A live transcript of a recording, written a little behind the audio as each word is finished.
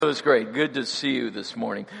It was great. Good to see you this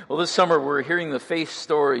morning. Well, this summer we're hearing the faith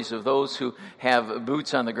stories of those who have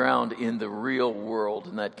boots on the ground in the real world,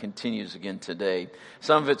 and that continues again today.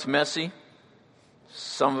 Some of it's messy,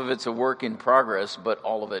 some of it's a work in progress, but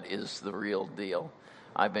all of it is the real deal.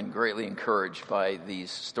 I've been greatly encouraged by these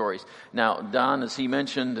stories. Now, Don, as he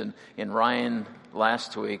mentioned, and Ryan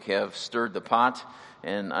last week have stirred the pot,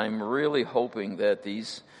 and I'm really hoping that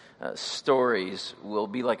these stories will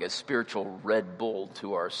be like a spiritual Red Bull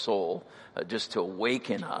to our soul, just to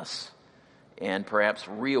awaken us and perhaps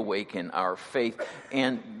reawaken our faith.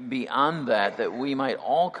 And beyond that, that we might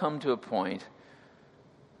all come to a point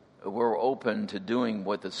where we're open to doing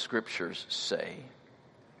what the Scriptures say.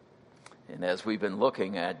 And as we've been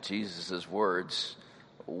looking at Jesus' words,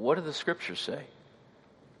 what do the Scriptures say?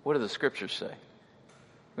 What do the Scriptures say?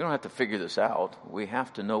 We don't have to figure this out. We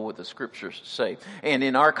have to know what the Scriptures say. And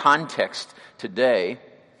in our context today,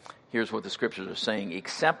 here's what the Scriptures are saying.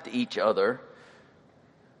 Accept each other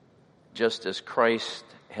just as Christ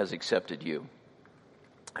has accepted you.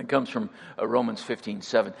 It comes from Romans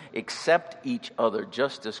 15:7. Accept each other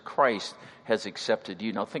just as Christ has accepted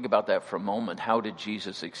you. Now think about that for a moment. How did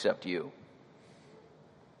Jesus accept you?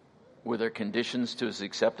 Were there conditions to his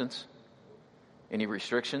acceptance? Any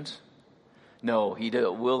restrictions? No, he did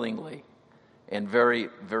it willingly and very,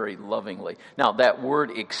 very lovingly. Now, that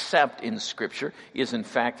word accept in Scripture is in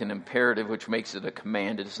fact an imperative, which makes it a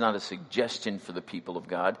command. It is not a suggestion for the people of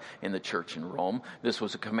God in the church in Rome. This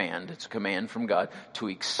was a command. It's a command from God to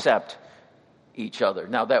accept each other.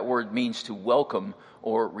 Now, that word means to welcome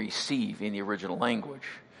or receive in the original language.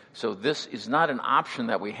 So this is not an option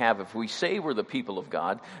that we have. If we say we're the people of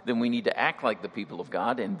God, then we need to act like the people of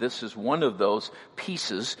God, and this is one of those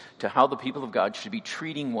pieces to how the people of God should be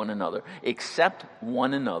treating one another. Accept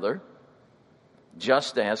one another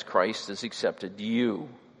just as Christ has accepted you.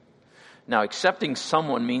 Now, accepting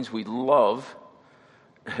someone means we love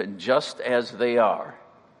just as they are.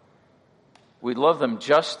 We love them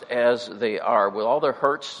just as they are, with all their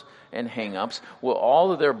hurts and hang-ups, with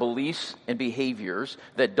all of their beliefs and behaviors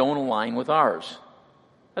that don't align with ours.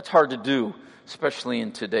 That's hard to do, especially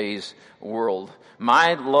in today's world.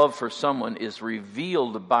 My love for someone is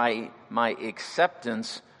revealed by my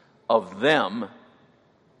acceptance of them,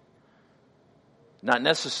 not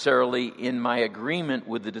necessarily in my agreement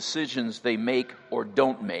with the decisions they make or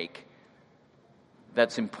don't make.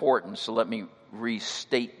 That's important, so let me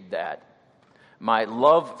restate that. My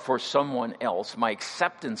love for someone else, my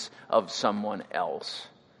acceptance of someone else,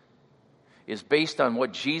 is based on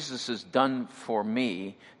what Jesus has done for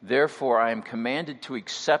me. Therefore, I am commanded to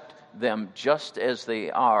accept them just as they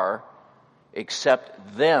are,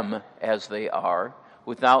 accept them as they are,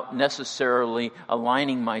 without necessarily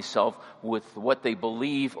aligning myself with what they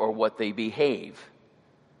believe or what they behave.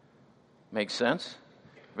 Make sense?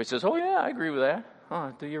 Everybody says, oh yeah, I agree with that.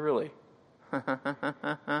 Huh, do you really?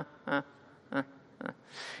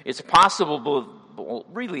 It's possible,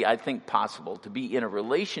 really I think possible, to be in a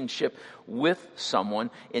relationship with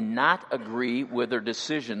someone and not agree with their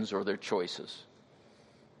decisions or their choices.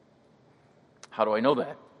 How do I know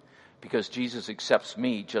that? Because Jesus accepts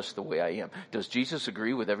me just the way I am. Does Jesus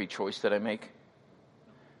agree with every choice that I make?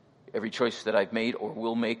 Every choice that I've made or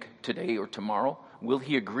will make today or tomorrow? Will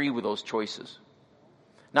he agree with those choices?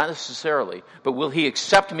 Not necessarily, but will he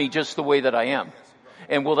accept me just the way that I am?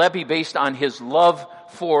 And will that be based on his love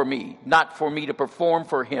for me? Not for me to perform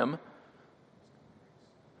for him,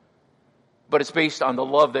 but it's based on the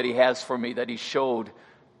love that he has for me, that he showed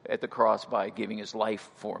at the cross by giving his life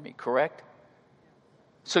for me, correct?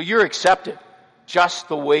 So you're accepted just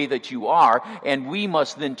the way that you are, and we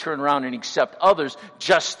must then turn around and accept others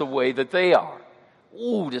just the way that they are.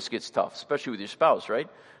 Ooh, this gets tough, especially with your spouse, right?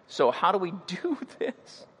 So how do we do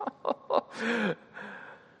this?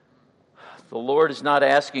 The Lord is not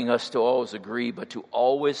asking us to always agree, but to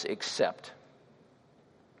always accept.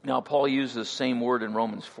 Now, Paul used the same word in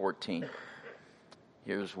Romans 14.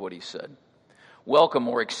 Here's what he said. Welcome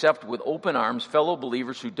or accept with open arms fellow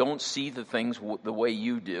believers who don't see the things the way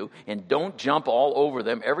you do, and don't jump all over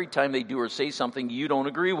them every time they do or say something you don't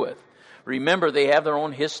agree with. Remember, they have their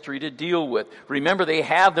own history to deal with.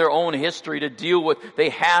 They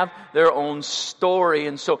have their own story.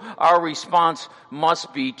 And so our response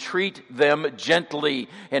must be treat them gently.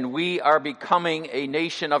 And we are becoming a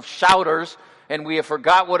nation of shouters, and we have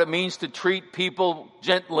forgot what it means to treat people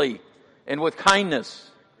gently and with kindness.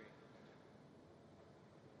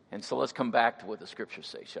 And so let's come back to what the Scriptures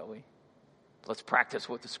say, shall we? Let's practice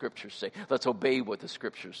what the Scriptures say. Let's obey what the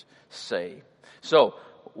Scriptures say. So,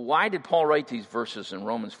 why did Paul write these verses in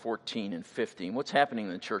Romans 14 and 15? What's happening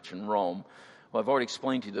in the church in Rome? Well, I've already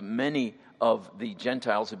explained to you that many of the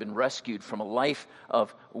Gentiles had been rescued from a life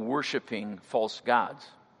of worshiping false gods.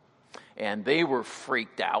 And they were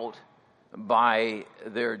freaked out by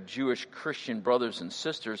their Jewish Christian brothers and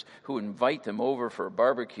sisters who invite them over for a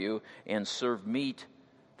barbecue and serve meat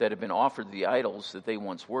that had been offered to the idols that they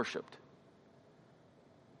once worshipped.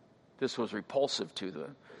 This was repulsive to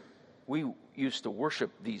them. We used to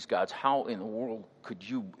worship these gods. How in the world could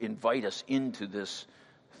you invite us into this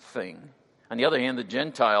thing? On the other hand, the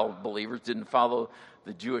Gentile believers didn't follow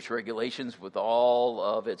the Jewish regulations with all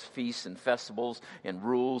of its feasts and festivals and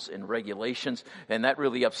rules and regulations, and that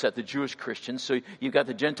really upset the Jewish Christians. So you've got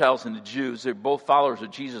the Gentiles and the Jews. They're both followers of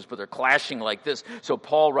Jesus, but they're clashing like this. So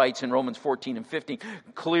Paul writes in Romans 14 and 15,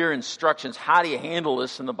 clear instructions. How do you handle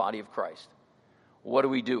this in the body of Christ? What do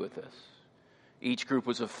we do with this? Each group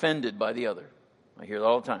was offended by the other. I hear that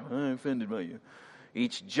all the time. I'm offended by you.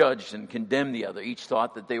 Each judged and condemned the other. Each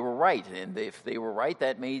thought that they were right. And if they were right,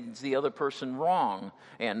 that means the other person wrong.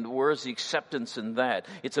 And where's the acceptance in that?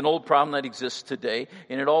 It's an old problem that exists today,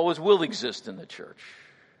 and it always will exist in the church.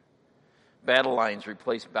 Battle lines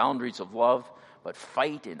replace boundaries of love, but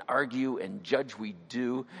fight and argue and judge we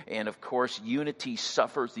do. And of course, unity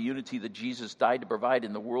suffers. The unity that Jesus died to provide,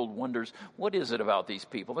 and the world wonders, what is it about these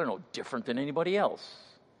people? They're no different than anybody else.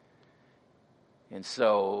 And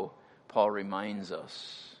so Paul reminds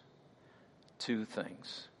us two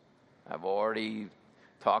things. I've already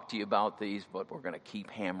talked to you about these, but we're going to keep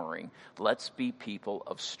hammering. Let's be people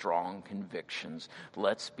of strong convictions.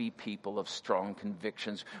 Let's be people of strong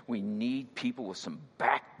convictions. We need people with some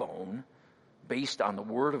backbone based on the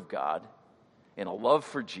Word of God and a love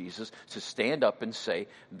for Jesus to stand up and say,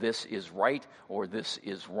 this is right or this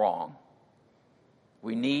is wrong.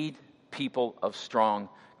 We need people of strong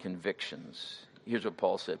convictions. Here's what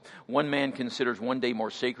Paul said. One man considers one day more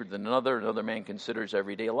sacred than another man considers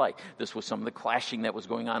every day alike. This was some of the clashing that was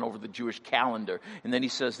going on over the Jewish calendar. And then he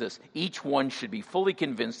says this, each one should be fully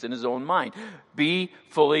convinced in his own mind. Be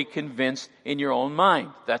fully convinced in your own mind.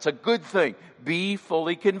 That's a good thing. Be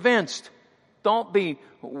fully convinced. Don't be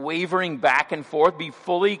wavering back and forth. Be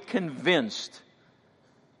fully convinced.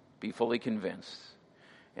 Be fully convinced.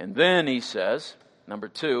 And then he says, number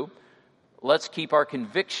 2, let's keep our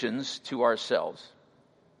convictions to ourselves.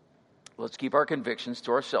 Let's keep our convictions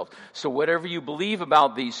to ourselves. So whatever you believe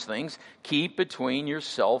about these things, keep between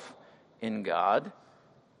yourself and God.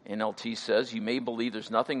 NLT says, you may believe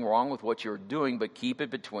there's nothing wrong with what you're doing, but keep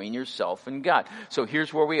it between yourself and God. So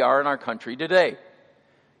here's where we are in our country today.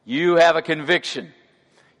 You have a conviction.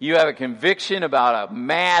 You have a conviction about a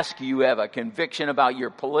mask. You have a conviction about your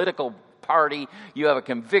political party. You have a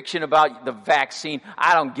conviction about the vaccine.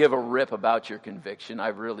 I don't give a rip about your conviction. I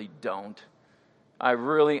really don't. I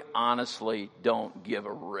really honestly don't give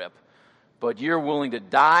a rip. But you're willing to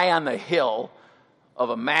die on the hill of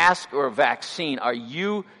a mask or a vaccine. Are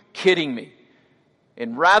you kidding me?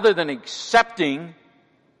 And rather than accepting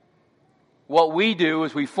what we do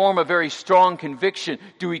is we form a very strong conviction.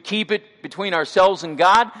 Do we keep it between ourselves and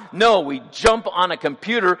God? No, we jump on a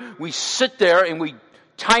computer, we sit there and we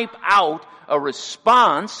type out a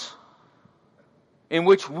response in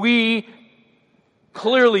which we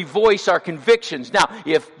clearly voice our convictions. Now,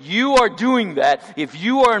 if you are doing that, if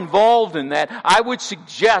you are involved in that, I would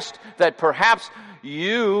suggest that perhaps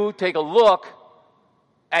you take a look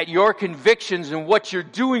at your convictions and what you're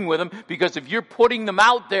doing with them, because if you're putting them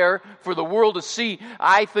out there for the world to see,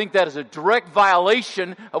 I think that is a direct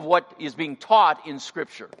violation of what is being taught in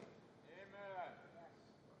Scripture.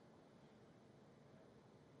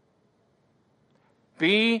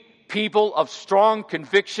 Be people of strong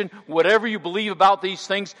conviction. Whatever you believe about these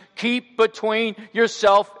things, keep between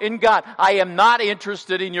yourself and God. I am not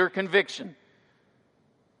interested in your conviction.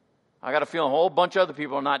 I got a feeling a whole bunch of other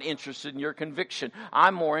people are not interested in your conviction.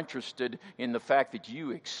 I'm more interested in the fact that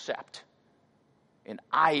you accept. And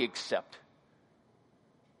I accept.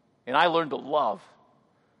 And I learn to love.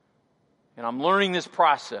 And I'm learning this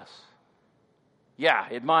process. Yeah,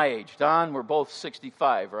 at my age. Don, we're both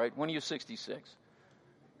 65, right? When are you 66?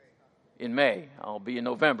 In May. I'll be in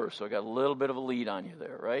November, so I got a little bit of a lead on you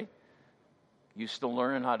there, right? You still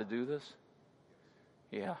learning how to do this?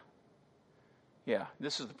 Yeah. Yeah,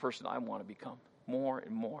 this is the person I want to become more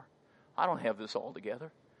and more. I don't have this all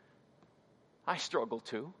together. I struggle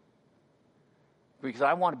too. Because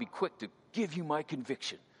I want to be quick to give you my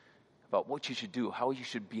conviction about what you should do, how you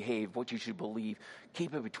should behave, what you should believe.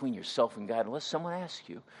 Keep it between yourself and God. Unless someone asks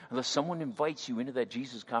you, unless someone invites you into that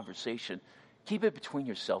Jesus conversation, keep it between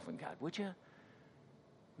yourself and God, would you?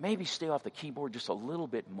 Maybe stay off the keyboard just a little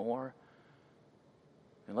bit more.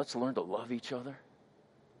 And let's learn to love each other.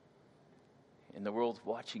 And the world's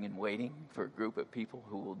watching and waiting for a group of people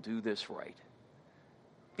who will do this right.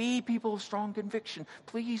 Be people of strong conviction.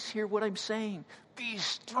 Please hear what I'm saying. Be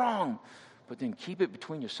strong. But then keep it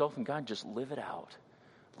between yourself and God. Just live it out.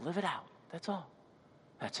 Live it out. That's all.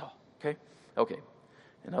 That's all. Okay? Okay.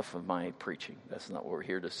 Enough of my preaching. That's not what we're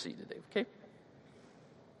here to see today. Okay?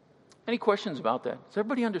 Any questions about that? Does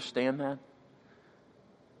everybody understand that?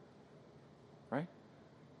 Right?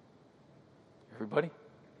 Everybody?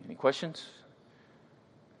 Any questions?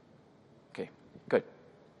 Okay, good.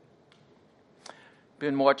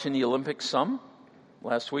 Been watching the Olympics some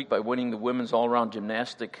last week by winning the women's all-around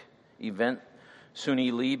gymnastic event.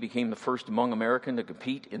 Suni Lee became the first Hmong American to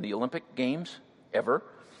compete in the Olympic Games ever,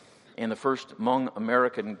 and the first Hmong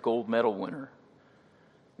American gold medal winner.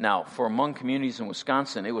 Now, for Hmong communities in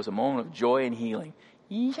Wisconsin, it was a moment of joy and healing.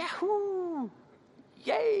 Yahoo!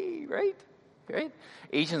 Yay! Right? Right?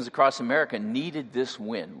 Asians across America needed this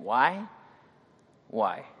win. Why?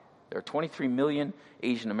 Why? There are 23 million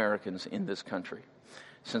Asian Americans in this country.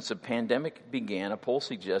 Since the pandemic began, a poll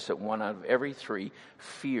suggests that 1 out of every 3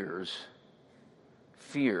 fears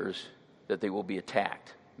that they will be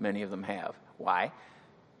attacked. Many of them have. Why?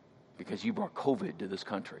 Because you brought COVID to this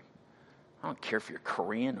country. I don't care if you're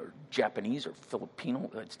Korean or Japanese or Filipino.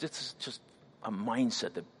 It's just a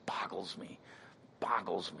mindset that boggles me.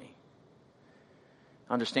 Boggles me.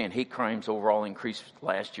 Understand, hate crimes overall increased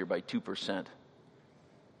last year by 2%.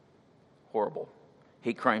 Horrible.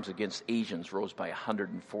 Hate crimes against Asians rose by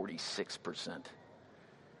 146%.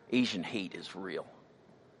 Asian hate is real.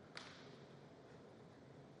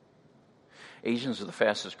 Asians are the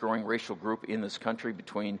fastest growing racial group in this country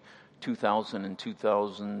between 2000 and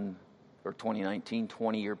 2019,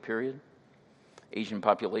 20-year period. Asian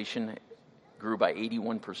population grew by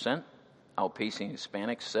 81%, outpacing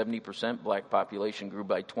Hispanics 70%. Black population grew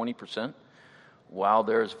by 20%, while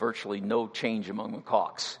there's virtually no change among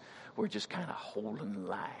macaques. We're just kind of holding the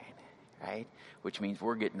line, right? Which means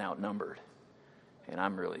we're getting outnumbered. And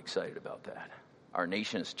I'm really excited about that. Our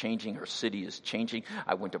nation is changing. Our city is changing.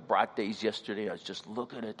 I went to Brat Days yesterday. I was just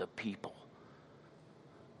looking at the people.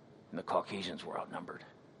 And the Caucasians were outnumbered.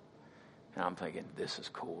 And I'm thinking, this is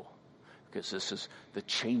cool. Because this is the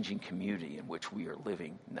changing community in which we are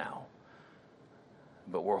living now.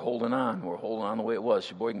 But we're holding on. We're holding on the way it was.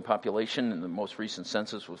 Sheboygan population in the most recent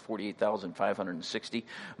census was 48,560.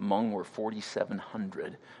 Hmong were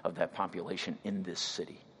 4,700 of that population in this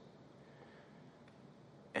city.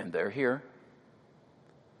 And they're here.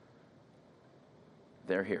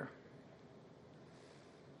 They're here.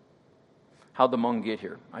 How'd the Hmong get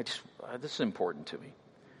here? This is important to me.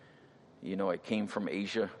 You know, I came from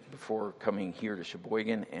Asia before coming here to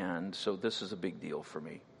Sheboygan, and so this is a big deal for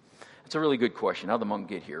me. It's a really good question. How'd the Hmong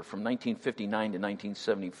get here? From 1959 to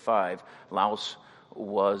 1975, Laos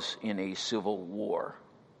was in a civil war.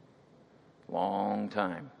 Long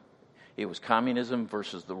time. It was communism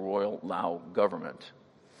versus the Royal Lao government.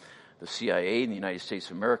 The CIA and the United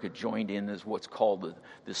States of America joined in as what's called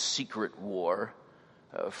the secret war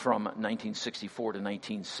from 1964 to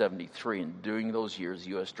 1973. And during those years, the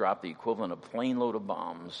U.S. dropped the equivalent of a plane load of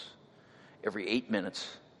bombs every 8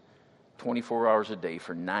 minutes, 24 hours a day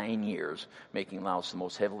for 9 years, making Laos the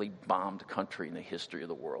most heavily bombed country in the history of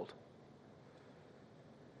the world.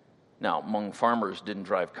 Now, Hmong farmers didn't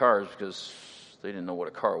drive cars because they didn't know what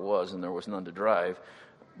a car was and there was none to drive,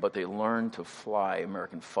 but they learned to fly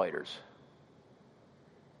American fighters.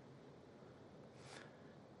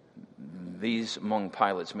 These Hmong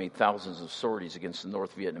pilots made thousands of sorties against the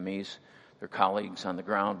North Vietnamese. Their colleagues on the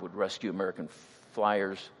ground would rescue American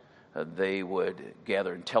flyers. They would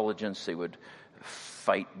gather intelligence. They would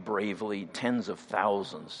fight bravely. Tens of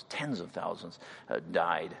thousands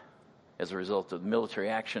died as a result of military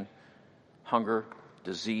action, hunger,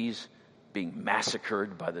 disease, being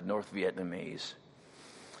massacred by the North Vietnamese.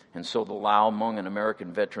 And so the Lao, Hmong, and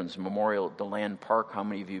American Veterans Memorial at DeLand Park, how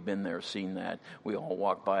many of you have been there, seen that? We all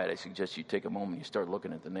walk by it. I suggest you take a moment, you start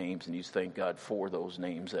looking at the names, and you thank God for those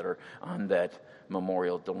names that are on that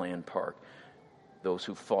memorial at DeLand Park. Those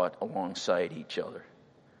who fought alongside each other.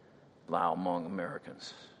 Lao, Hmong,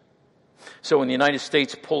 Americans. So when the United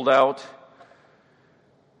States pulled out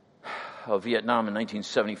of Vietnam in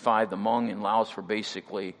 1975, the Hmong and Laos were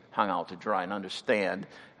basically hung out to dry. And understand,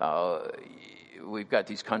 we've got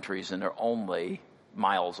these countries and they're only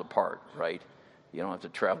miles apart, right? You don't have to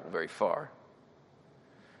travel very far.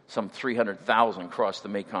 Some 300,000 crossed the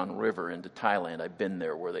Mekong River into Thailand. I've been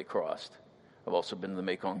there where they crossed. I've also been to the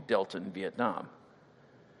Mekong Delta in Vietnam.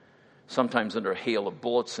 Sometimes under a hail of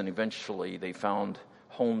bullets, and eventually they found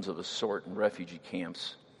homes of a sort in refugee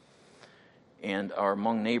camps. And our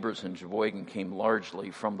Hmong neighbors in Sheboygan came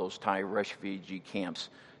largely from those Thai refugee camps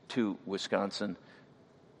to Wisconsin,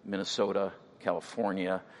 Minnesota,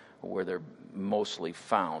 California, where they're mostly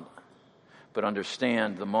found. But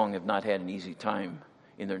understand, the Hmong have not had an easy time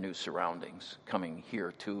in their new surroundings, coming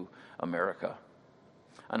here to America.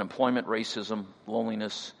 Unemployment, racism,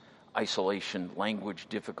 loneliness, isolation, language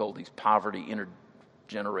difficulties, poverty,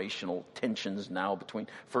 intergenerational tensions now between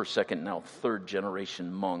first, second, now third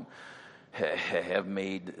generation Hmong have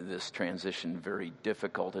made this transition very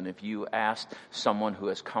difficult. And if you asked someone who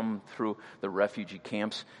has come through the refugee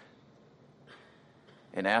camps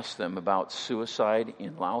and asked them about suicide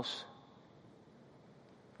in Laos,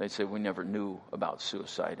 they'd say, we never knew about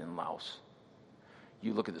suicide in Laos.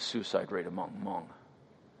 You look at the suicide rate among Hmong.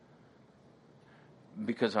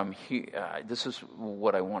 Because I'm here, this is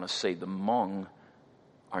what I want to say. The Hmong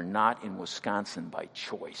are not in Wisconsin by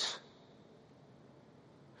choice.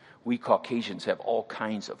 We Caucasians have all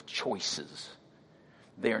kinds of choices.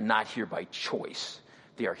 They are not here by choice.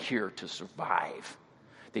 They are here to survive.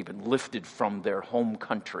 They've been lifted from their home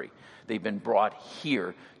country. They've been brought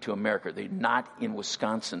here to America. They're not in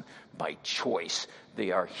Wisconsin by choice.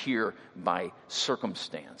 They are here by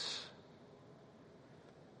circumstance.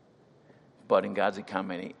 But in God's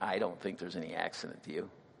economy, I don't think there's any accident to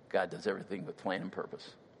you. God does everything with plan and purpose.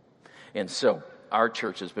 And so our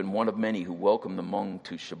church has been one of many who welcomed the Hmong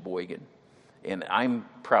to Sheboygan. And I'm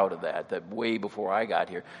proud of that way before I got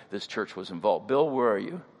here, this church was involved. Bill, where are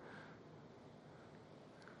you?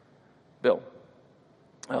 Bill.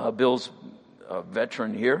 Bill's a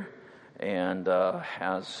veteran here and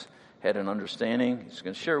has had an understanding. He's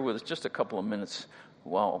going to share with us just a couple of minutes.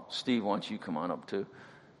 Well, Steve, why don't you come on up too?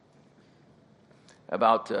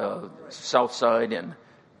 About Southside and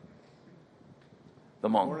the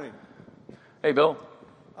Hmong. Morning. Hey, Bill.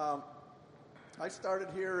 I started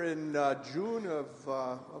here in June of,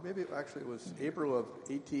 maybe actually it was April of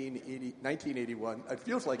 1981. It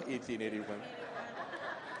feels like 1881.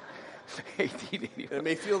 1881. It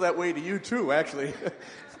may feel that way to you too, actually,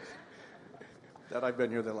 that I've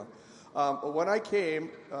been here that long. When I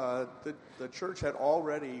came, the church had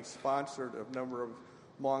already sponsored a number of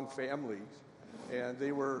Hmong families, and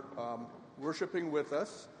they were worshiping with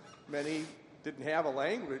us. Many didn't have a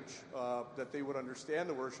language that they would understand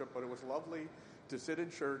the worship, but it was lovely to sit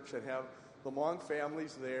in church and have the Hmong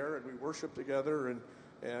families there, and we worshiped together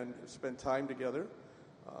and spent time together.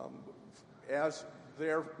 As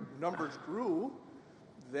their numbers grew,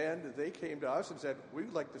 then they came to us and said,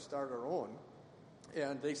 we'd like to start our own.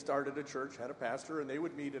 And they started a church, had a pastor, and they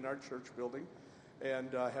would meet in our church building and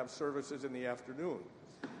have services in the afternoon.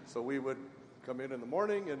 So we would come in the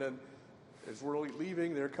morning, and then as we're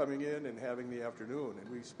leaving, they're coming in and having the afternoon. And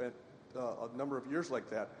we spent a number of years like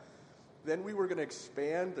that. Then we were going to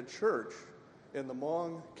expand the church, and the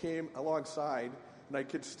Hmong came alongside, and I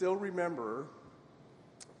could still remember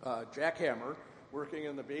Jack Hammer working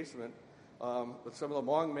in the basement with some of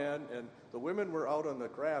the Hmong men, and the women were out on the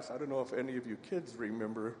grass. I don't know if any of you kids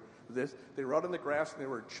remember this. They were out on the grass, and they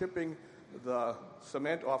were chipping the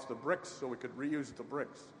cement off the bricks so we could reuse the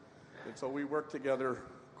bricks. And so we worked together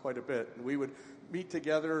quite a bit. And we would meet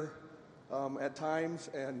together at times,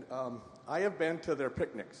 and I have been to their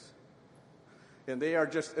picnics. And they are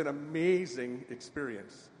just an amazing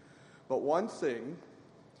experience. But one thing,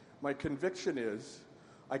 my conviction is,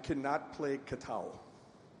 I cannot play Katao.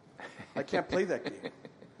 I can't play that game.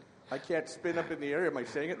 I can't spin up in the air. Am I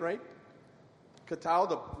saying it right?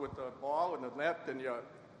 Katao, with the ball and the net, and you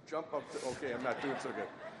jump up. Okay, I'm not doing so good.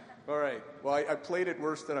 All right. Well, I played it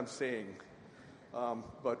worse than I'm saying.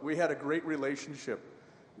 But we had a great relationship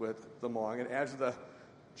with the Hmong. And as the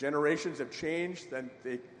generations have changed, then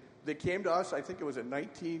they came to us, I think it was in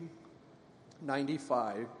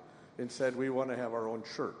 1995, and said, we want to have our own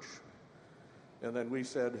church. And then we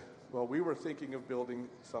said, well, we were thinking of building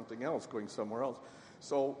something else, going somewhere else.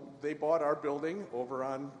 So they bought our building over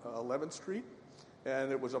on 11th Street,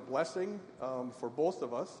 and it was a blessing for both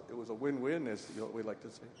of us. It was a win-win, as we like to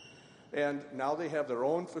say. And now they have their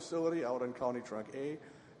own facility out on County Trunk A,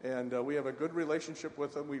 and we have a good relationship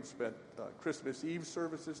with them. We've spent Christmas Eve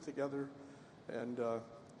services together, and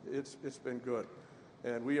it's been good.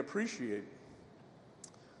 And we appreciate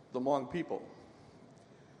the Hmong people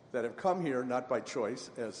that have come here, not by choice,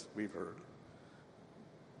 as we've heard,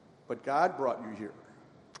 but God brought you here.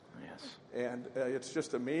 Yes. And it's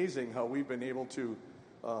just amazing how we've been able to,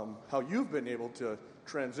 how you've been able to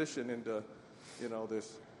transition into,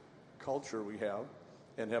 this culture we have,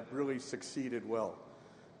 and have really succeeded well.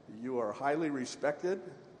 You are highly respected,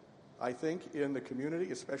 I think, in the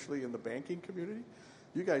community, especially in the banking community.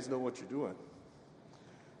 You guys know what you're doing.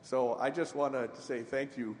 So I just want to say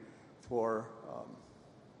thank you for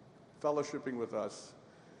fellowshipping with us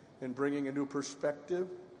and bringing a new perspective,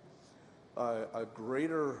 a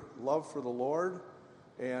greater love for the Lord,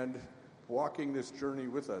 and walking this journey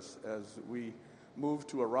with us as we move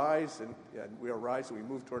to Arise, and we arise and we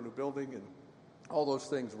move to our new building, and all those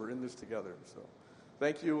things. We're in this together. So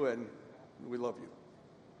thank you, and we love you.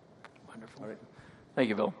 Wonderful. All right. Thank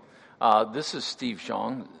you, Bill. This is Steve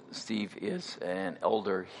Xiong. Steve is an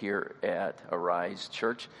elder here at Arise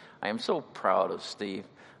Church. I am so proud of Steve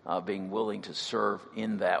being willing to serve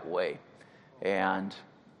in that way. And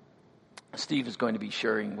Steve is going to be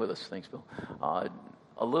sharing with us, thanks, Bill,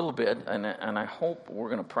 a little bit, and I hope we're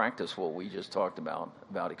going to practice what we just talked about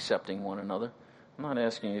accepting one another. I'm not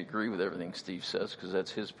asking you to agree with everything Steve says, because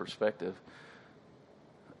that's his perspective.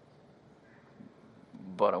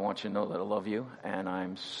 But I want you to know that I love you, and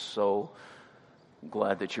I'm so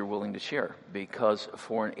glad that you're willing to share. Because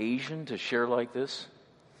for an Asian to share like this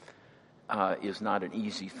is not an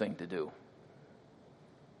easy thing to do.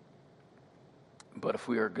 But if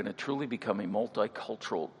we are going to truly become a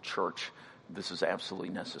multicultural church, this is absolutely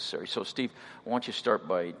necessary. So, Steve, why don't you start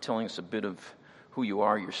by telling us a bit of who you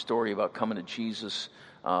are, your story about coming to Jesus,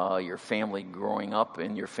 your family growing up,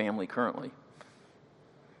 and your family currently.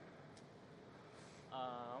 Can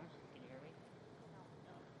you hear me?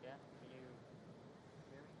 Yeah? Can you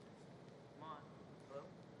hear me? Come on. Hello?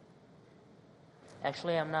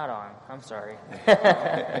 Actually, I'm not on. I'm sorry.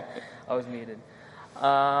 I was muted.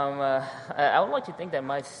 I would like to think that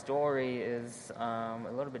my story is a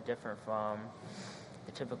little bit different from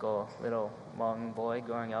the typical little Hmong boy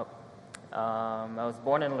growing up. I was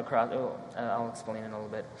born in La Crosse. I'll explain in a little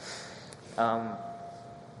bit. I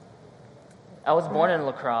was born in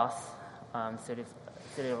La Crosse, city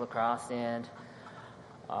of La Crosse, and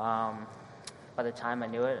by the time I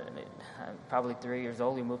knew it, probably 3 years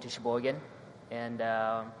old, we moved to Sheboygan. And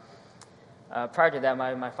prior to that,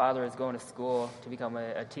 my father was going to school to become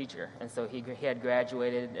a teacher, and so he had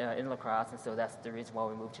graduated in La Crosse, and so that's the reason why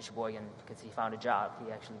we moved to Sheboygan, because he found a job.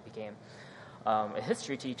 He actually became a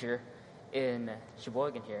history teacher in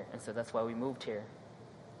Sheboygan here, and so that's why we moved here.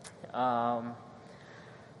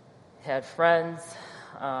 Had friends,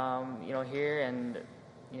 here, and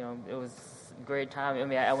it was a great time. I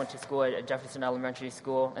mean, I went to school at Jefferson Elementary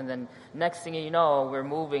School, and then next thing you know, we're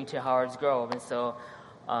moving to Howard's Grove, and so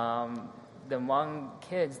the Hmong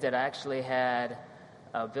kids that I actually had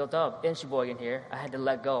built up in Sheboygan here, I had to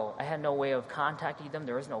let go. I had no way of contacting them.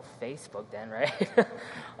 There was no Facebook then, right?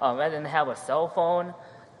 I didn't have a cell phone.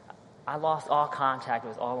 I lost all contact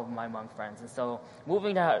with all of my Hmong friends. And so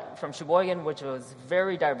moving from Sheboygan, which was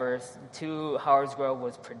very diverse, to Howard's Grove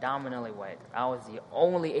was predominantly white. I was the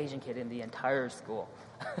only Asian kid in the entire school.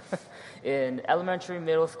 In elementary,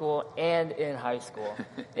 middle school, and in high school.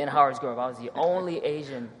 In Howard's Grove, I was the only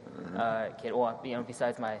Asian kid, well,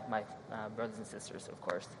 besides my brothers and sisters, of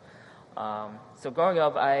course. So growing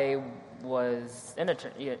up, I was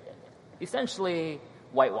essentially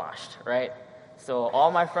whitewashed, right? So all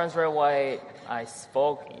my friends were white. I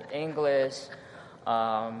spoke English.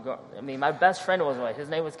 My best friend was white. His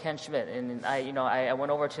name was Ken Schmidt, and I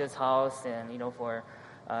went over to his house and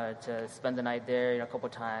to spend the night there. A couple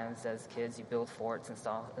times as kids, you build forts and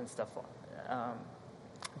stuff.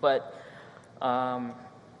 But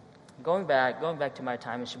going back to my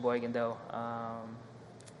time in Sheboygan, though,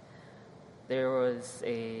 there's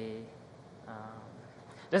an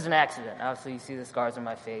accident. Obviously, you see the scars on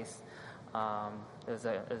my face. There was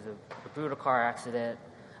a brutal car accident.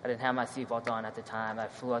 I didn't have my seatbelt on at the time. I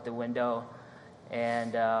flew out the window,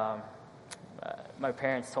 and my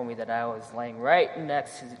parents told me that I was laying right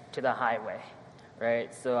next to the highway,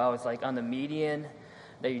 right? So I was like on the median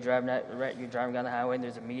that you're driving down the highway, and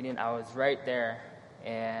there's a median. I was right there,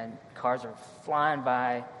 and cars are flying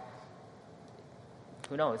by.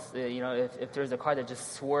 Who knows? If there's a car that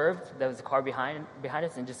just swerved, there was a car behind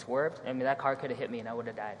us and just swerved. I mean, that car could have hit me, and I would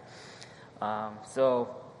have died. So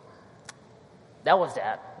that was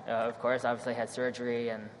that. Of course, obviously I had surgery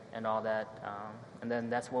and all that. And then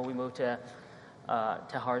that's when we moved to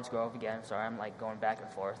Howard's Grove again. Sorry, I'm like going back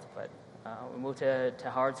and forth. But we moved to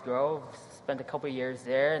Howard's Grove, spent a couple of years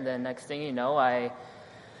there, and then next thing you know,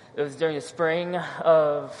 it was during the spring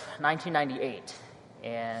of 1998.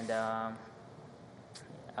 And I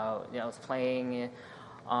was playing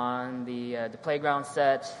on the playground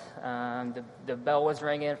set. The bell was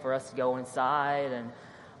ringing for us to go inside, and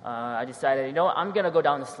I decided, I'm going to go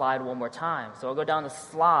down the slide one more time. So I'll go down the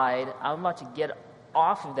slide. I'm about to get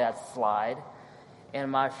off of that slide, and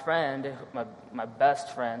my friend, my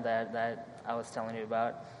best friend that I was telling you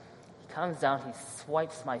about, he comes down, he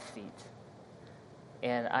swipes my feet.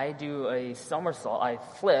 and I do a somersault. I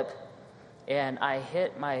flip, and I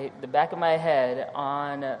hit the back of my head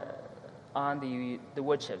on the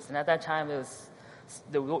wood chips. And at that time, it was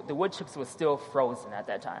the wood chips was still frozen at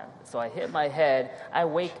that time. So I hit my head.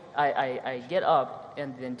 I get up,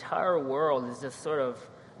 and the entire world is just sort of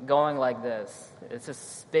going like this. It's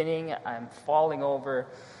just spinning. I'm falling over.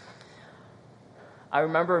 I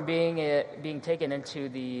remember being taken into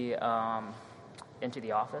the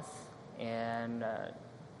office, and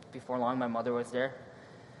before long, my mother was there,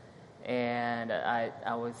 and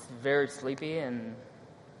I was very sleepy, and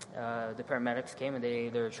the paramedics came, and they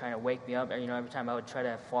were trying to wake me up. And, every time I would try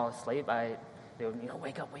to fall asleep, they would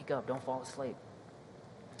wake up, don't fall asleep.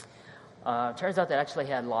 Turns out that I actually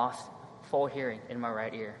had lost full hearing in my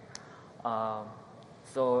right ear.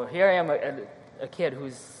 So here I am, a kid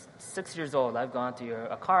who's 6 years old. I've gone through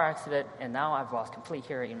a car accident, and now I've lost complete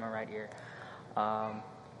hearing in my right ear.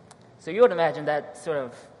 So you would imagine that sort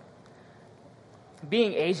of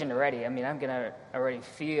being Asian already. I mean, I'm going to already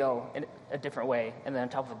feel in a different way. And then on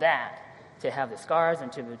top of that, to have the scars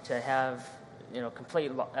and to have,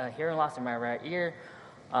 complete hearing loss in my right ear,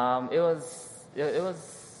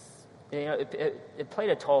 it played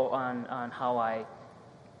a toll on how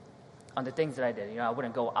on the things that I did. I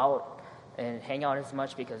wouldn't go out and hang out as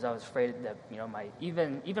much because I was afraid that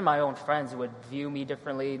even my own friends would view me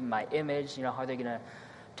differently, my image, how they're gonna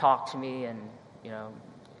talk to me, and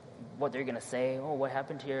what they're gonna say. Oh, what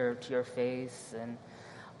happened to your face? And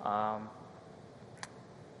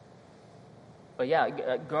but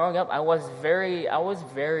yeah, growing up, I was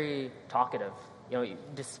very talkative.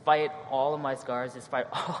 Despite all of my scars, despite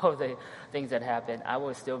all of the things that happened, I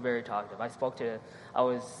was still very talkative. I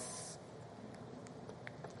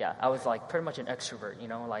was like pretty much an extrovert,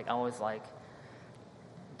 I was like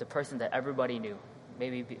the person that everybody knew.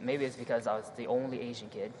 Maybe it's because I was the only Asian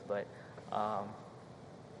kid, but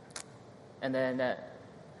and then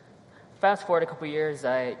fast forward a couple years,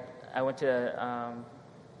 I went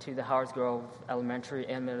to the Howard's Grove Elementary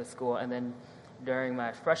and Middle School, and then during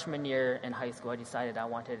my freshman year in high school, I decided I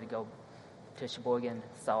wanted to go to Sheboygan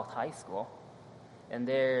South High School, and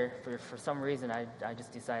there for some reason I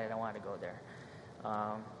just decided I wanted to go there.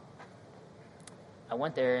 I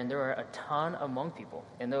went there, and there were a ton of Hmong people,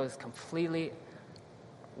 and that was completely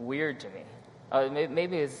weird to me.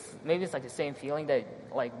 Maybe it's like the same feeling that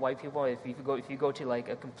like white people, if you go to like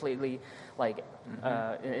a completely like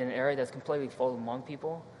in an area that's completely full of Hmong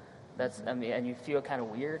people, and you feel kind of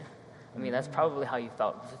weird. That's probably how you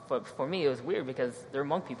felt. But for me, it was weird because they're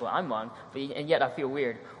Hmong people. I'm Hmong, and yet I feel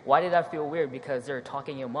weird. Why did I feel weird? Because they're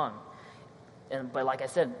talking in Hmong. But like I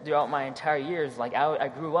said, throughout my entire years, like I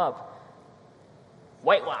grew up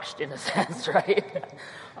whitewashed in a sense, right?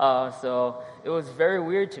 So it was very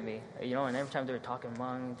weird to me, and every time they were talking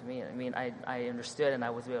Hmong to me, I understood and I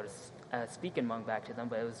was able to speak in Hmong back to them,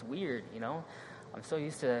 but it was weird, I'm so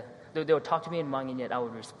used to, they would talk to me in Hmong, and yet I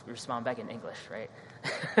would respond back in English, right?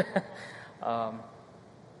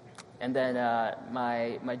 And then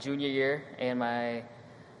my junior year and my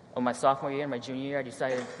sophomore year and my junior year, I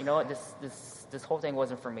decided, this whole thing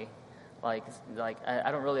wasn't for me. Like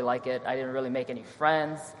I don't really like it. I didn't really make any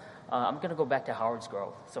friends. I'm gonna go back to Howard's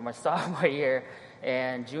Grove. So my sophomore year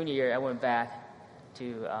and junior year, I went back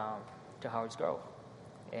to Howard's Grove,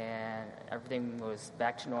 and everything was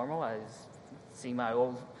back to normal. I was seeing my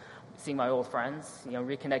old friends,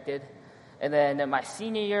 reconnected. And then my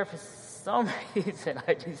senior year, for some reason,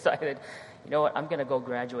 I decided, I'm gonna go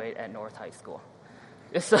graduate at North High School.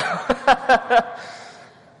 So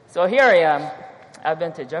here I am. I've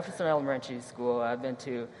been to Jefferson Elementary School. I've been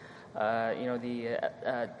to,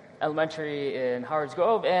 the elementary in Howard's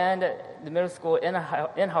Grove and the middle school in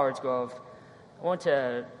Howard's Grove. I went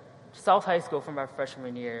to South High School for my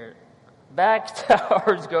freshman year, back to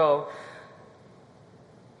Howard's Grove,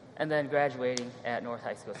 and then graduating at North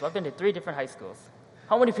High School. So I've been to 3 different high schools.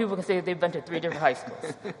 How many people can say they've been to 3 different high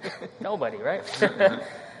schools? Nobody, right?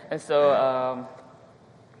 And so,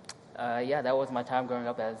 that was my time growing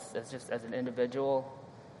up as an individual.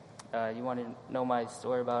 You want to know my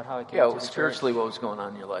story about how I came to the spiritually, church? what was going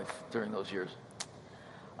on in your life during those years?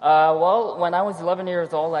 Well, when I was 11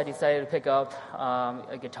 years old, I decided to pick up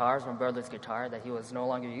a guitar, my brother's guitar that he was no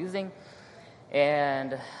longer using,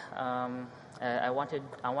 and I wanted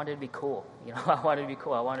to be cool. I wanted to be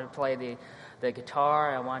cool. I wanted to play the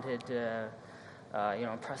guitar. I wanted to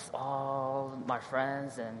impress all my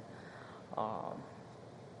friends, and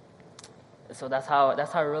so that's how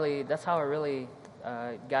I really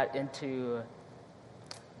got into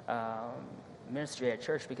ministry at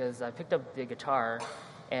church, because I picked up the guitar,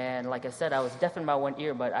 and like I said, I was deaf in my one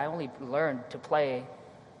ear, but I only learned to play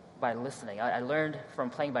by listening. I learned from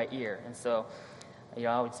playing by ear, and so,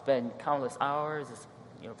 I would spend countless hours,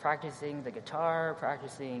 practicing the guitar,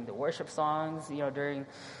 practicing the worship songs, during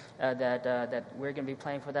that we're going to be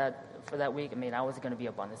playing for that week. I mean, I wasn't going to be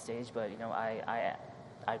up on the stage, but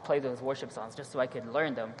I played those worship songs just so I could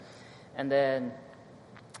learn them. And then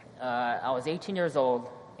I was 18 years old,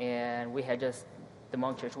 and we had just the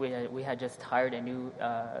Hmong church. We had just hired a new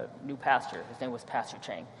pastor. His name was Pastor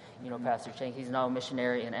Xiong. Pastor Xiong. He's now a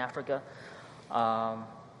missionary in Africa.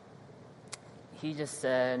 He just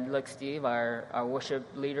said, "Look, Steve, our worship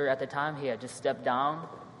leader at the time, he had just stepped down.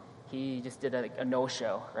 He just did a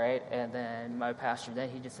no-show, right?" And then my pastor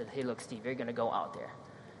he just said, "Hey, look, Steve, you're going to go out there."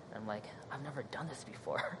 And I'm like, I've never done this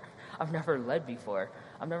before. I've never led before.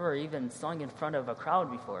 I've never even sung in front of a crowd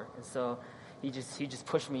before. And so he just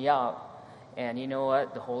pushed me out. And you know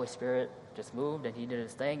what? The Holy Spirit just moved, and he did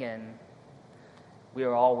his thing, and we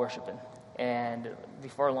were all worshiping. And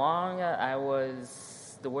before long, I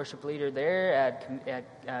was the worship leader there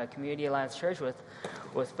at Community Alliance Church with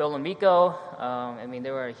Phil and Miko.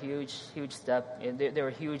 They were a huge step. They were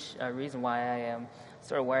a huge reason why I am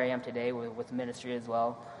sort of where I am today with ministry as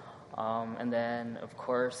well. And then, of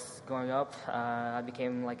course, growing up, I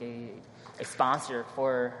became like a sponsor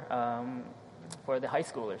for the high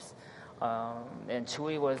schoolers. And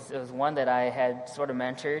Chewy was one that I had sort of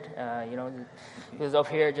mentored. He was up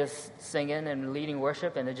here just singing and leading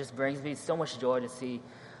worship, and it just brings me so much joy to see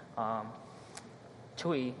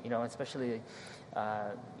Chewy, especially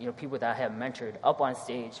people that I have mentored up on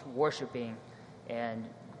stage worshiping and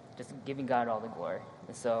just giving God all the glory.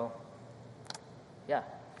 And so, yeah,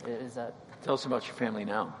 is that. Tell us about your family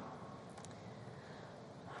now.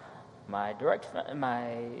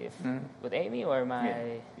 With Amy or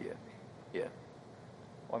my. Yeah.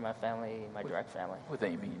 Or my family, my direct family. With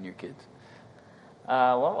Amy and your kids.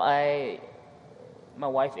 My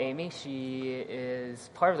wife Amy, she is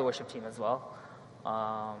part of the worship team as well.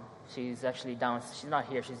 She's actually she's not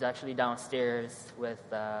here. She's actually downstairs with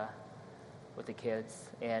the kids.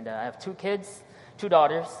 And I have two kids, two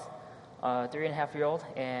daughters, a 3.5-year-old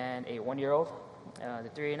and a 1-year-old. The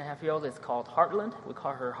 3.5-year-old is called Heartland. We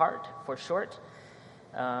call her Heart for short.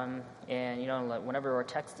 Like whenever we're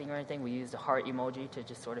texting or anything, we use the heart emoji to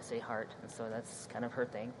just sort of say heart. And so that's kind of her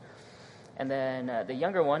thing. And then the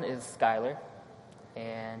younger one is Skylar.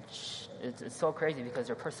 And it's so crazy because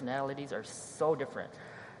their personalities are so different,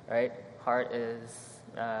 right? Heart is,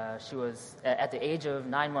 she was, at the age of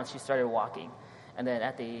 9 months, she started walking. And then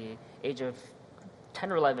at the age of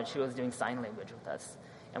 10 or 11, she was doing sign language with us.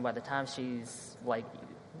 And by the time she was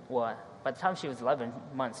 11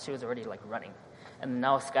 months, she was already like running. And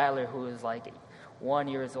now Skylar, who is like 1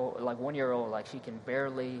 year old, like she can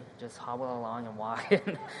barely just hobble along and walk,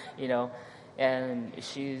 And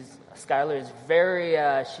Skylar is very.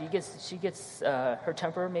 She gets her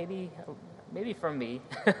temper maybe from me,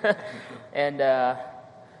 and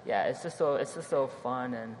it's just so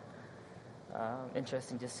fun and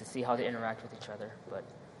interesting just to see how they interact with each other. But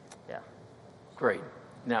yeah, great.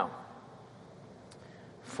 Now,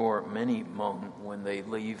 for many Hmong, when they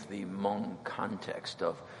leave the Hmong context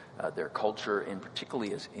of their culture, and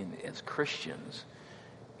particularly as Christians,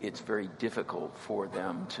 it's very difficult for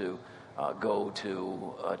them to go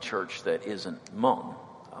to a church that isn't Hmong,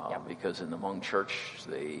 because in the Hmong church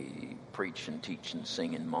they preach and teach and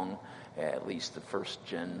sing in Hmong, at least the first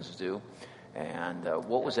gens do. And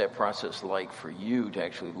what was that process like for you to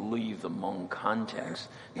actually leave the Hmong context?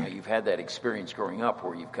 Now, you've had that experience growing up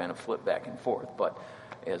where you've kind of flipped back and forth, but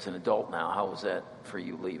as an adult now, how was that for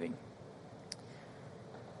you leaving?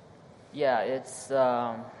 Yeah, it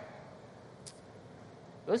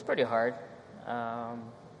was pretty hard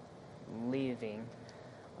leaving.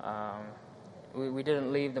 We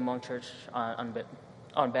didn't leave the Hmong church on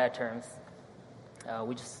bad terms.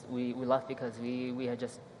 We left because we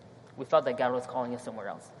felt that God was calling us somewhere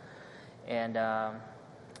else. And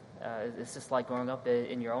it's just like growing up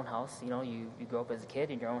in your own house. You grow up as a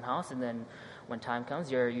kid in your own house, and then when time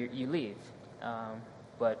comes, you leave.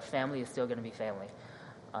 But family is still going to be family.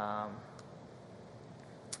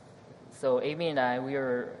 So Amy and I, we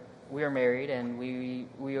were married, and we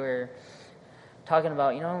were talking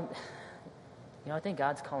about, I think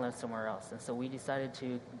God's calling us somewhere else. And so we decided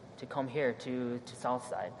to come here to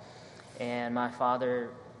Southside. And my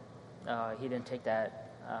father, he didn't take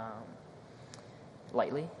that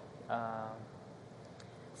lightly.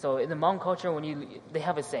 So in the Hmong culture, they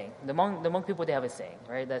have a saying. The Hmong people, they have a saying,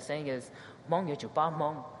 right? That saying is, Hmong yu chu ba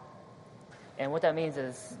Hmong. And what that means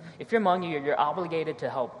is, if you're Hmong, you're obligated to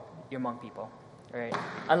help your Hmong people. right?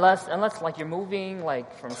 Unless like you're moving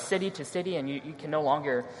like from city to city and you can no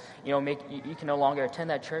longer, you can no longer attend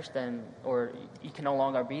that church, or you can no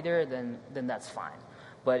longer be there, then that's fine.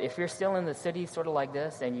 But if you're still in the city sort of like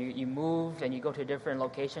this and you move and you go to a different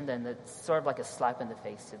location, then it's sort of like a slap in the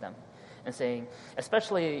face to them. And saying,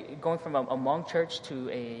 especially going from a Hmong church to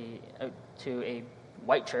a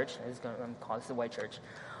white church, I'm going to call this a white church,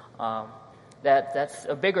 that's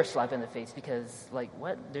a bigger slap in the face, because like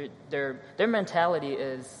what their mentality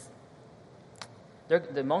is, the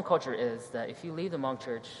Hmong culture is that if you leave the Hmong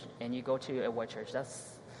church and you go to a white church,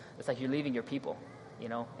 it's like you're leaving your people,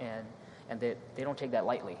 and they don't take that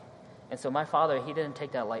lightly. And so my father, he didn't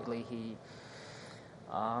take that lightly. He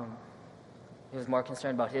was more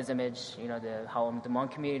concerned about his image, how the Hmong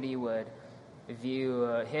community would view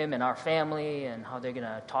him and our family, and how they're going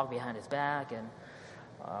to talk behind his back. And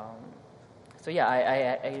so yeah,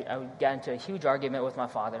 I got into a huge argument with my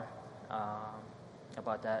father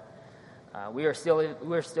about that. We were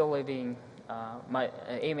still living.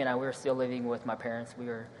 Amy and I, we were still living with my parents. We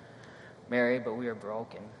were married, but we were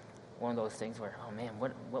broke, and one of those things where, oh man,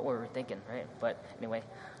 what were we thinking, right? But anyway,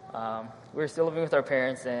 we were still living with our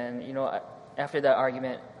parents, and after that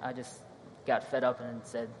argument, I just got fed up and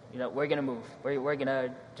said, we're gonna move. We're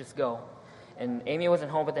gonna just go. And Amy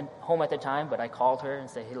wasn't home at the time, but I called her and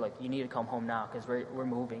said, hey, look, you need to come home now because we're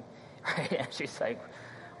moving, right? And she's like,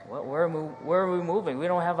 what? Where are we moving? We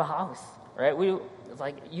don't have a house, right? It's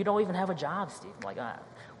like, you don't even have a job, Steve. I'm like,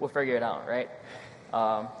 we'll figure it out, right?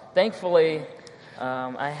 Thankfully,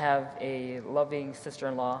 I have a loving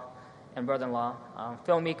sister-in-law and brother-in-law,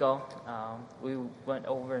 Phil and Miko. We went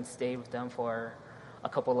over and stayed with them for a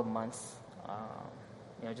couple of months,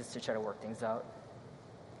 just to try to work things out.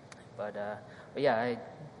 But yeah,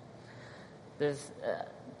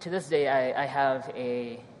 to this day, I have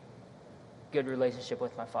a good relationship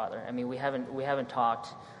with my father. I mean, we haven't talked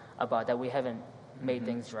about that. We haven't made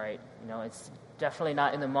things right. It's definitely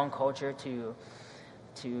not in the Hmong culture to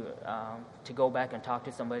go back and talk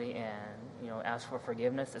to somebody and ask for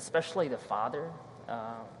forgiveness, especially the father.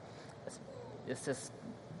 It's just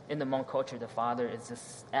in the Hmong culture, the father is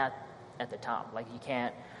just at the top. Like, you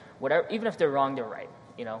can't, whatever, even if they're wrong, they're right.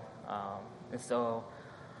 And so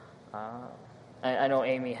I know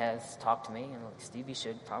Amy has talked to me and like, Steve, you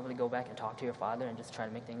should probably go back and talk to your father and just try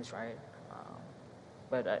to make things right.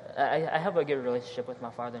 But I have a good relationship with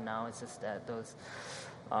my father now. It's just that those,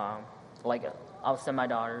 I'll send my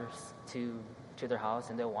daughters to their house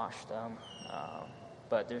and they'll wash them.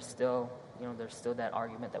 But there's still that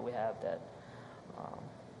argument that we have that,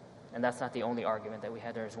 and that's not the only argument that we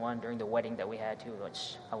had. There's one during the wedding that we had too,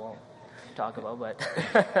 which I won't talk about. But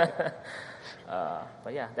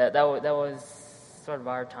yeah, that was sort of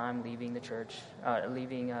our time leaving the church,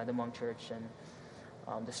 leaving the Hmong church, and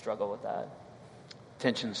the struggle with that.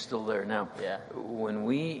 Tension's still there now. Yeah. When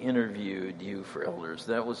we interviewed you for elders,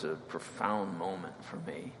 that was a profound moment for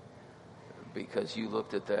me, because you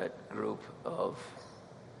looked at that group of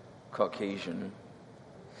Caucasian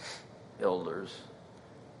elders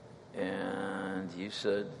and you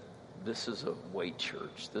said, this is a white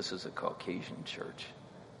church, this is a Caucasian church.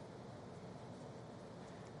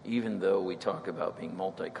 Even though we talk about being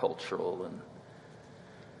multicultural and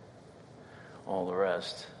all the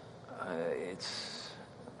rest, it's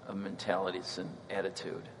a mentality, it's an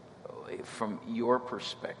attitude. From your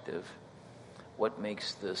perspective, what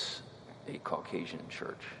makes this a Caucasian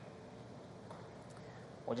church?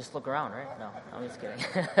 Well, just look around, right? No, I'm just kidding.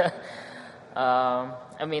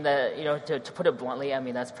 I mean, to put it bluntly, I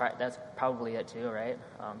mean that's probably it too, right?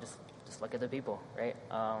 Just look at the people, right?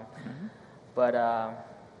 But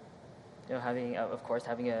having a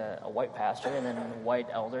white pastor and then white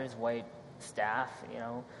elders, white staff,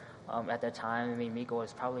 at that time, I mean, Miko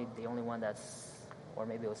was probably the only one or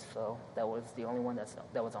maybe it was Phil, that was the only one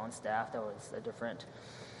that was on staff, that was a different,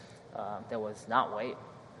 that was not white.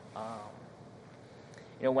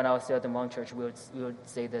 When I was still at the Hmong church, we would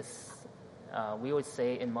say this. We would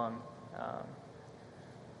say in Hmong,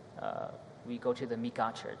 we go to the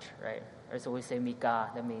Mika church, right? Or so we say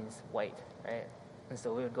Mika, that means white, right? And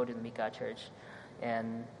so we would go to the Mika church,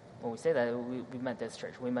 and when we say that, we meant this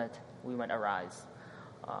church. We meant Arise.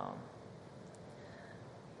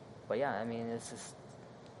 But yeah, I mean, it's just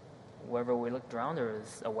wherever we looked around, there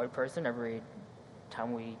was a white person. Every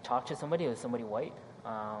time we talked to somebody, it was somebody white.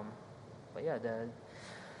 But yeah,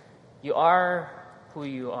 you are who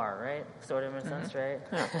you are, right? Sort of in a sense, right?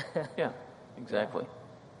 Yeah, exactly.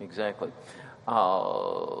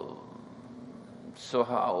 So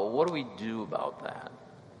what do we do about that?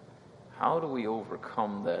 How do we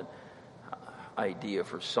overcome that? idea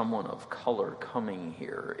for someone of color coming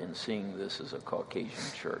here and seeing this as a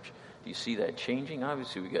Caucasian church? Do you see that changing?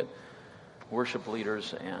 Obviously, we got worship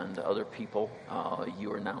leaders and other people.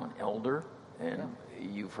 You are now an elder, and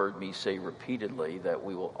you've heard me say repeatedly that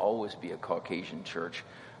we will always be a Caucasian church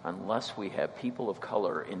unless we have people of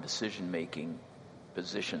color in decision-making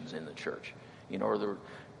positions in the church. In order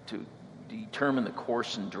to determine the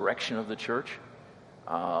course and direction of the church,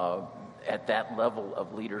 at that level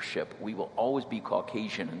of leadership, we will always be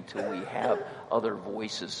Caucasian until we have other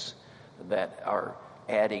voices that are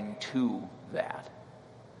adding to that.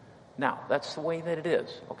 Now, that's the way that it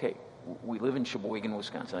is. Okay, we live in Sheboygan,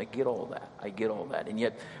 Wisconsin. I get all that. And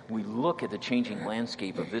yet, we look at the changing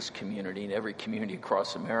landscape of this community and every community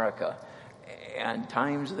across America, and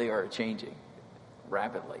times they are changing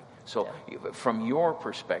rapidly. So, from your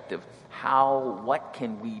perspective, what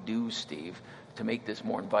can we do, Steve, to make this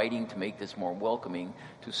more inviting, to make this more welcoming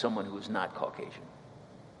to someone who is not Caucasian?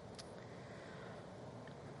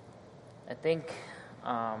 I think,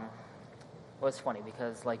 well, it's funny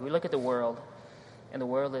because, like, we look at the world, and the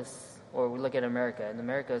world is, or we look at America, and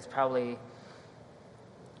America is probably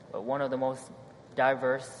one of the most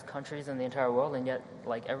diverse countries in the entire world, and yet,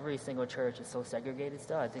 like, every single church is so segregated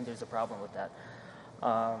still. I think there's a problem with that.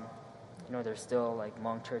 There's still, like,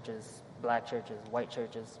 Hmong churches, black churches, white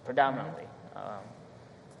churches, predominantly.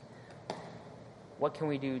 What can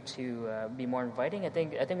we do to be more inviting? I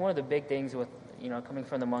think one of the big things with, coming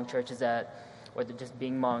from the Hmong church is that, or just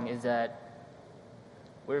being Hmong, is that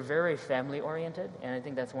we're very family-oriented, and I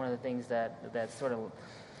think that's one of the things that sort of,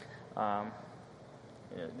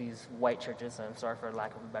 these white churches, I'm sorry for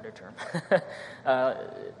lack of a better term,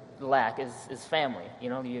 lack is family.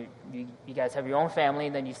 You guys have your own family,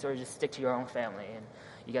 and then you sort of just stick to your own family, and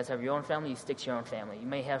you guys have your own family, you stick to your own family. You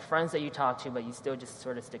may have friends that you talk to, but you still just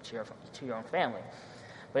sort of stick to your own family.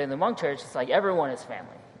 But in the Hmong church, it's like everyone is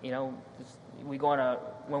family.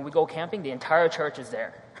 When we go camping, the entire church is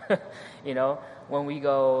there. When we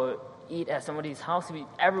go eat at somebody's house,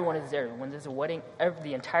 everyone is there. When there's a wedding,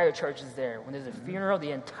 the entire church is there. When there's a funeral,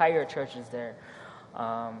 the entire church is there.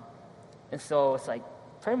 And so it's like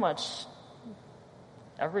pretty much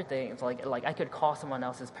everything. It's like I could call someone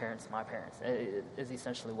else's parents my parents. It is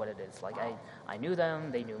essentially what it is. Like I knew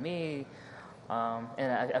them, they knew me,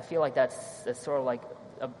 and I feel like that's sort of like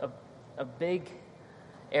a big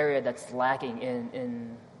area that's lacking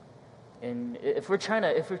in if we're trying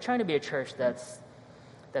to be a church that's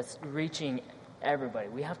reaching everybody.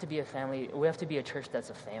 We have to be a family. We have to be a church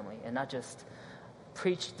that's a family, and not just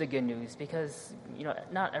preach the good news, because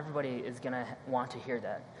not everybody is gonna want to hear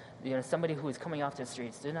that. Somebody who is coming off the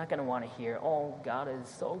streets, they're not gonna want to hear, "Oh, God is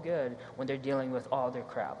so good," when they're dealing with all their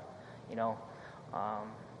crap.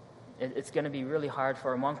 It's gonna be really hard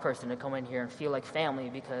for a Hmong person to come in here and feel like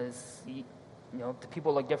family, because the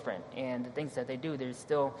people look different, and the things that they do, they're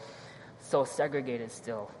still so segregated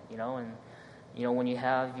still. When you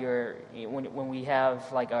have when we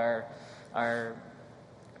have like our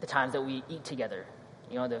the times that we eat together,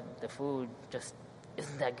 the food just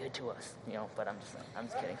isn't that good to us, but I'm just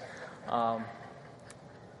kidding. I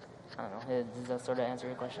don't know. Does that sort of answer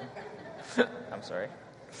your question? I'm sorry.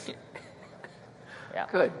 Yeah.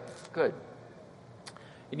 Good.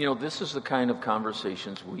 And this is the kind of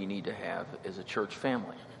conversations we need to have as a church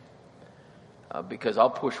family. Because I'll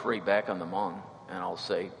push right back on the Hmong, and I'll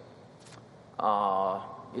say,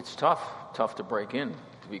 it's tough to break in,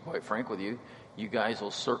 to be quite frank with you. You guys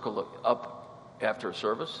will circle up after a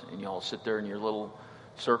service, and you all sit there in your little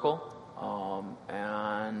circle,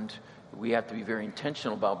 and we have to be very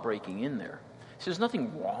intentional about breaking in there. So there's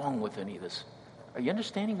nothing wrong with any of this. Are you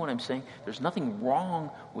understanding what I'm saying? There's nothing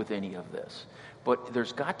wrong with any of this. But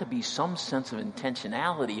there's got to be some sense of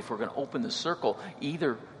intentionality if we're going to open the circle,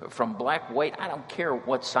 either from black, white, I don't care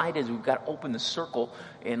what side it is, we've got to open the circle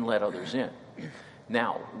and let others in.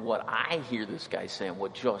 Now, what I hear this guy saying,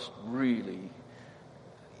 what just really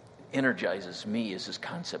energizes me, is this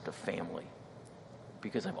concept of family.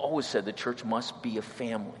 Because I've always said the church must be a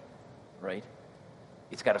family, right?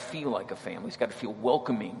 It's got to feel like a family. It's got to feel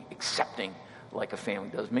welcoming, accepting like a family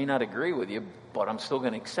does. May not agree with you, but I'm still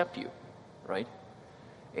going to accept you, right?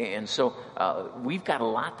 And so we've got a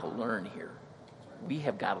lot to learn here. We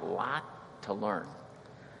have got a lot to learn.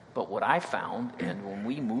 But what I found, and when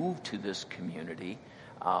we moved to this community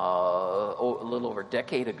a little over a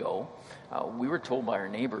decade ago, we were told by our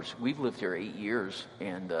neighbors, we've lived here 8 years,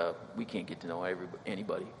 and we can't get to know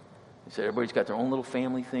anybody. They said everybody's got their own little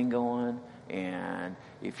family thing going, and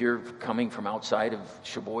if you're coming from outside of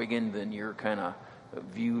Sheboygan, then you're kind of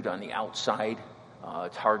viewed on the outside.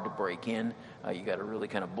 It's hard to break in. You got to really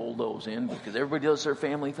kind of bulldoze in, because everybody does their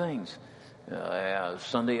family things.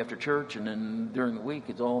 Sunday after church, and then during the week,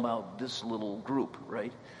 it's all about this little group,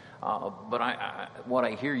 right? But what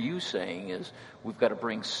I hear you saying is we've got to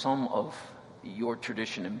bring some of your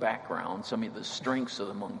tradition and background, some of the strengths of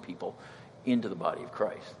among people, into the body of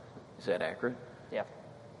Christ. Is that accurate? Yeah.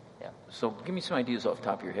 Yeah. So give me some ideas off the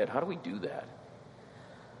top of your head. How do we do that?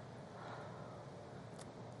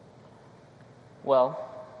 Well,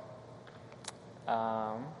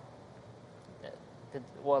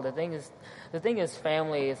 the thing is,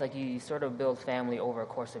 family is like you sort of build family over a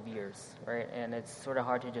course of years, right? And it's sort of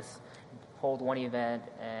hard to just hold one event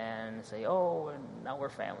and say, oh, now we're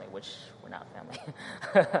family, which we're not family.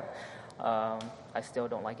 I still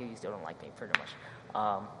don't like you. You still don't like me, pretty much.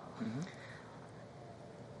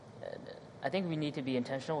 I think we need to be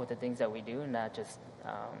intentional with the things that we do, not just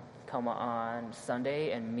come on Sunday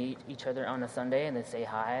and meet each other on a Sunday and then say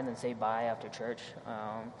hi and then say bye after church.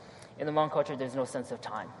 In the Hmong culture, there's no sense of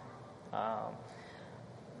time.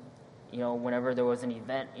 Whenever there was an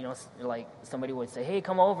event, like somebody would say, hey,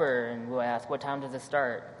 come over, and we'll ask, what time does it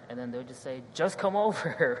start? And then they'll just say, just come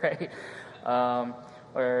over, right?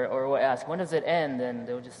 Or we'll ask, when does it end? And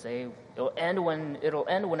they'll just say, it'll end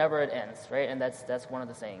whenever it ends, right? And that's one of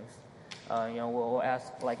the sayings. We'll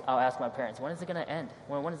ask, like, I'll ask my parents, when is it going to end?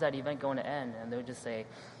 When is that event going to end? And they'll just say,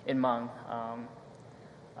 in Hmong,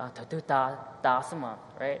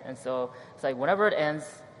 right? And so it's like whenever it ends,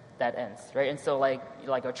 that ends, right? And so like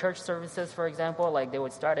our church services, for example, like they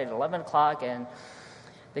would start at 11 o'clock, and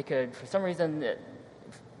they could, for some reason,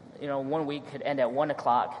 1 week could end at 1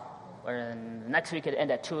 o'clock, or then the next week could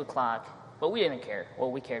end at 2 o'clock. But we didn't care.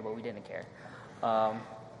 Well, we cared, but we didn't care.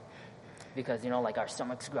 Because, like our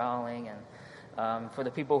stomachs growling, and for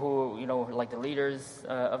the people who, like the leaders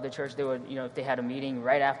of the church, they would, if they had a meeting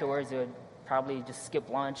right afterwards, they would probably just skip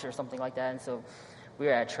lunch or something like that. And so we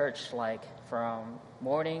were at church like from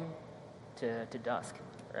morning to dusk,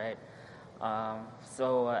 right? How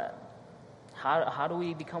do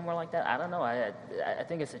we become more like that? I don't know. I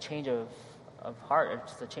think it's a change of heart.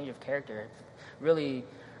 It's just a change of character. Really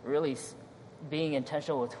being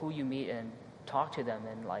intentional with who you meet and talk to them.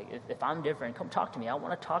 And like, if I'm different, come talk to me. I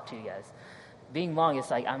want to talk to you guys. Being Hmong,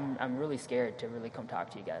 it's like I'm really scared to really come talk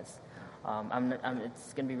to you guys.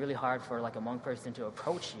 It's going to be really hard for like a Hmong person to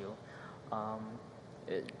approach you.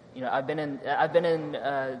 I've been in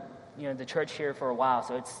the church here for a while,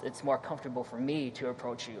 so it's more comfortable for me to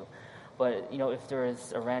approach you. But if there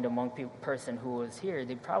is a random Hmong person who was here,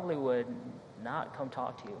 they probably would not come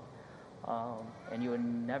talk to you, and you would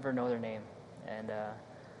never know their name. And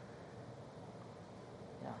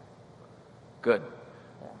Good.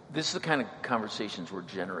 Yeah. This is the kind of conversations we're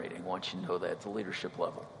generating. I want you to know that at the leadership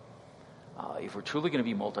level. If we're truly going to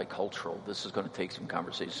be multicultural, this is going to take some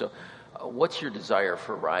conversation. So what's your desire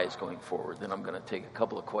for Rise going forward? Then I'm going to take a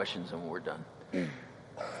couple of questions and we're done.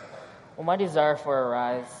 Well, my desire for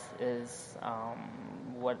Rise is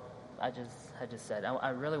what I just said. I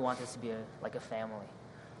really want this to be like a family.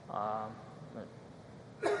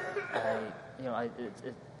 It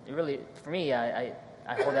really, for me, I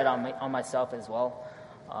hold that on myself as well.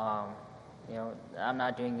 I'm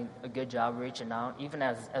not doing a good job reaching out, even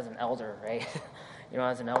as an elder, right?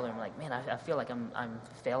 As an elder, I'm like, man, I feel like I'm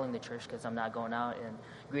failing the church because I'm not going out and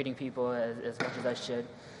greeting people as much as I should.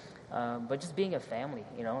 But just being a family,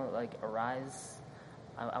 like Arise,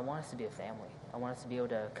 I want us to be a family. I want us to be able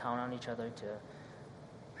to count on each other to,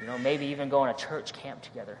 maybe even go on a church camp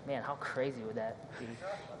together. Man, how crazy would that be?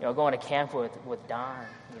 Going to camp with Don,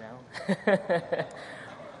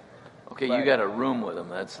 Okay, but you got a room with him.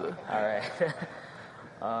 That's the... All right.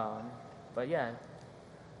 But yeah,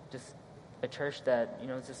 just a church that,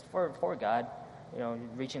 is just for God,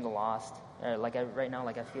 reaching the lost. Right now,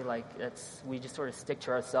 I feel like we just sort of stick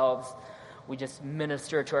to ourselves. We just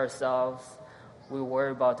minister to ourselves. We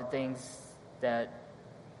worry about the things that,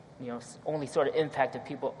 only sort of impact the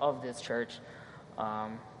people of this church. Yeah.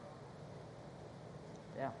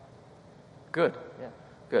 Good. Yeah.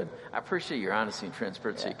 Good. I appreciate your honesty and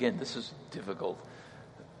transparency. Yeah. Again, this is difficult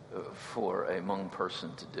for a Hmong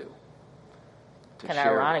person to do. Kind of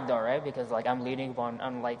ironic, though, right? Because I'm leading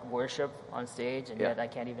on worship on stage, and yet I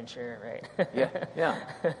can't even share it, right?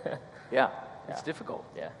 Yeah. It's difficult.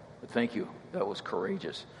 Yeah. But thank you. That was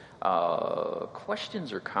courageous.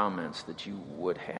 Questions or comments that you would have?